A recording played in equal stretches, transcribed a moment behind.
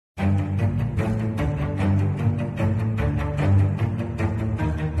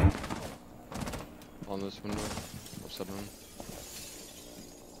West window. What's up, man?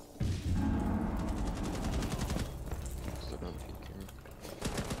 Still gonna peek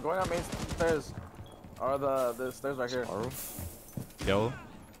here. Going up main stairs. Or the stairs right here. Spiral? Yellow.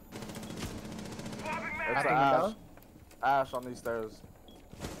 It's Ash. Ash on these stairs.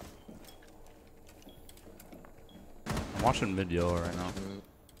 I'm watching mid yellow right now. I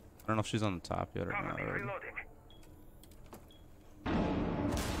don't know if she's on the top yet or not. Already.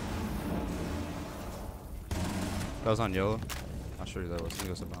 That was on yellow. Not sure who that was. I think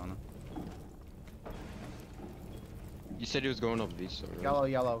it was Savannah. You said he was going up Vista, right?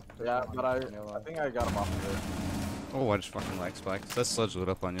 Yellow. Yeah, but I think I got him off of it. Oh, I just fucking like spiked. That sledge lit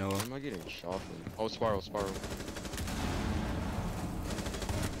up on yellow. Why am I getting shot from? Oh, spiral.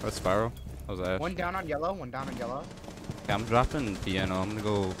 That's spiral. That was Ash. One down on yellow. Okay, I'm dropping piano. I'm gonna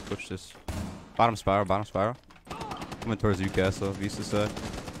go push this. Bottom spiral. Coming towards you, Castle. Vista side.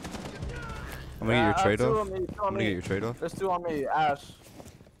 I'm gonna get your trade off. I'm gonna get your trade off. There's two on me. Ash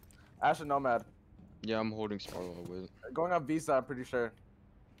and Nomad. Yeah, I'm holding spiral with. Going up Vista, I'm pretty sure.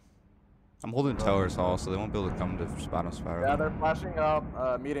 I'm holding towers hall, so they won't be able to come to bottom spiral. Yeah, they're flashing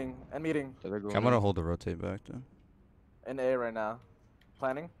up. Meeting. Okay, Okay, I'm gonna hold the rotate back then. In A right now.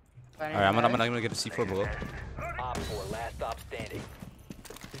 Planning. Alright, I'm gonna get a C4 below. Op 4, last stop standing.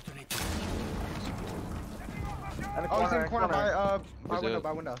 And Oh, he's in the corner by it?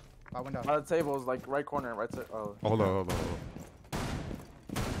 window. By the tables, like right corner, right side. Oh. Hold on.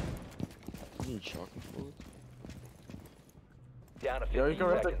 I need shotgun bullets. Down to 15 Yo, you can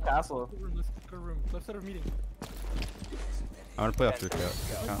rip the seconds. castle. Let's go room. Left side of meeting. I'm gonna play off your count.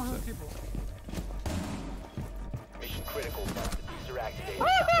 Mission critical. Diffuser activated.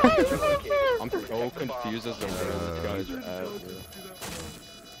 I'm so confused as to where these guys are at. Bro.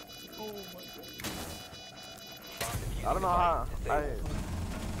 I don't know how.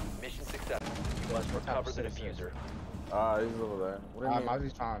 Mission successful. You must recover the diffuser. He's over there. What do you mean?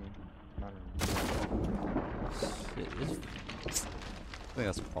 Mozzie's fine. I think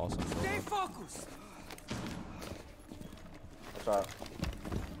that's awesome. Stay focused. Watch out.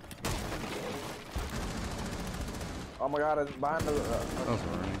 Oh my god, it's behind the. That was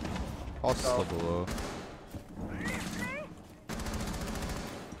running. I'll still below.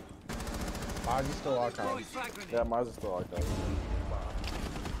 Mozzie's still locked on. Yeah, Mars is still like that.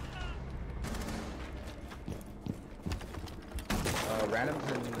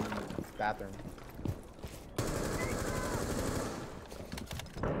 Random's in bathroom.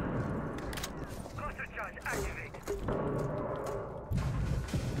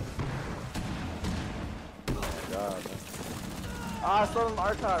 God. I stole them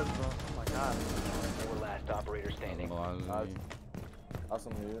archives, bro. Oh my god. Four last operator standing.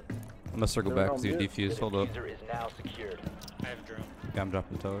 Awesome, mute. I'm gonna circle back to defuse. Hold up. Diffuser is now secured. I have a drone. Yeah, I'm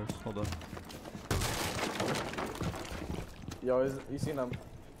dropping towers. Hold up. Yo, you seen him?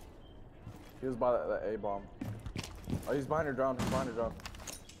 He was by the A bomb. Oh, he's behind your drone.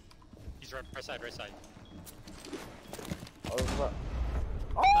 He's right side. Oh, this is that.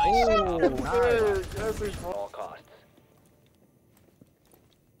 Oh, Nice. yes, he's At all costs.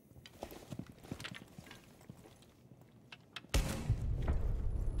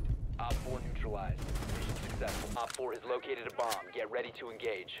 Op 4 neutralized. Mission successful. Op 4 has located a bomb. Get ready to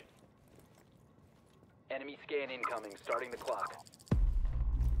engage. Enemy scan incoming. Starting the clock.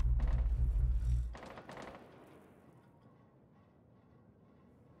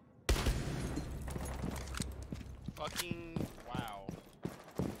 Fucking wow.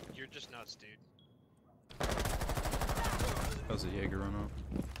 You're just nuts, dude. That was a Jaeger run off.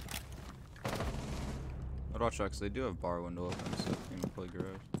 I'd watch out because they do have bar window open, so you can play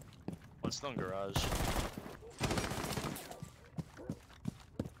garage. One's still in garage.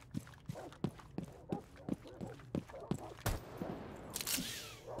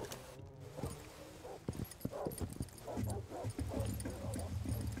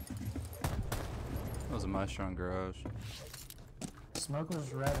 That was a my strong garage. Smoke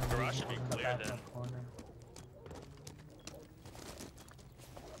was red and Garage should be in the clear back then. left corner.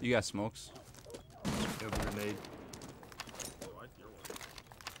 You got smokes? You have a grenade.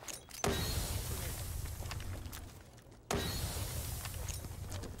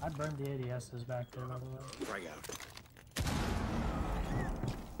 I burned the ADSs back there, by the way.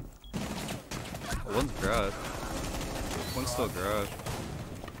 One's garage. One's still garage.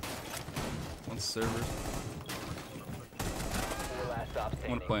 One's server. Four last stop I'm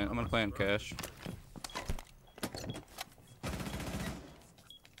standing. gonna play on cash.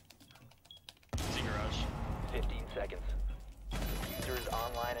 Easy garage. 15 seconds. Diffuser is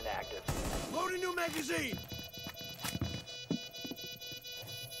online and active. Loading new magazine!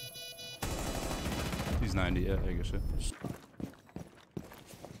 He's He's 90. Yeah, I guess so.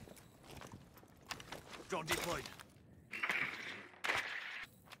 Drone deployed.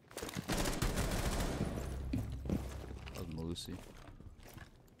 That was Malusi.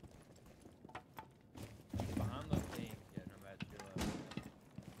 Behind the thing, yeah, no matter your left.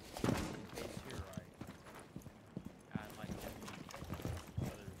 Face to your right. And like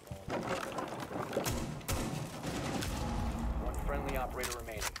One friendly operator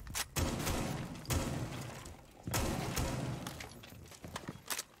remaining.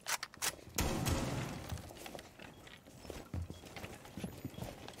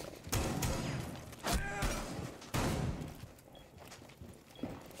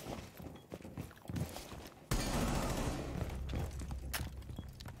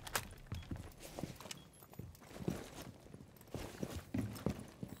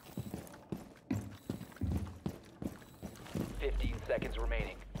 Seconds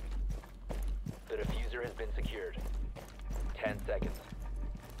remaining. The diffuser has been secured. 10 seconds.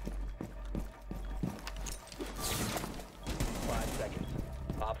 5 seconds.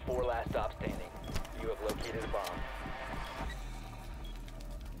 Op 4 last stop standing. You have located a bomb.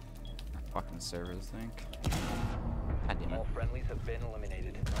 Fucking servers, I think. God damn it. All friendlies have been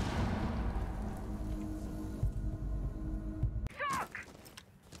eliminated.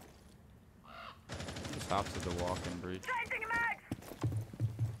 Just opposite the walk-in breach.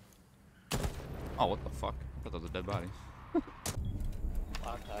 Oh, what the fuck? I thought that was a dead body.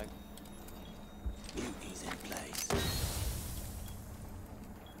 lock tag. Beauty's in place.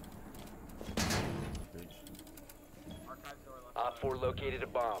 Op 4 located a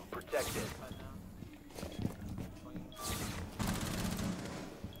bomb. Protect it.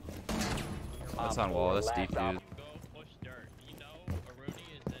 That's Op on wall. 4 That's last defused. Go push dirt. You know, Aruni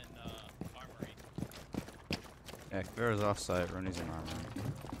is in armory. Yeah, Kavera's off-site. Rooney's in armory.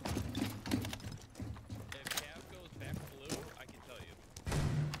 If Cav goes back blue, I can tell you.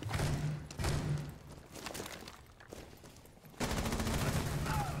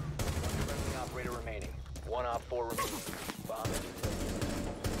 One friendly operator remaining. One Op 4 remaining. Bomb is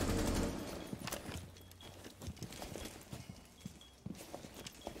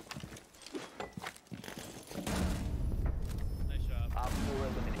Nice job. Op 4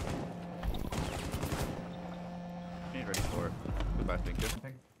 eliminated. Need ready for it. Goodbye, thank you.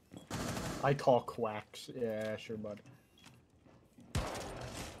 I call quacks. Yeah, sure, bud.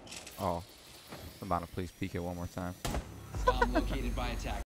 Oh. I'm about to please peek it one more time. Bomb located by attack.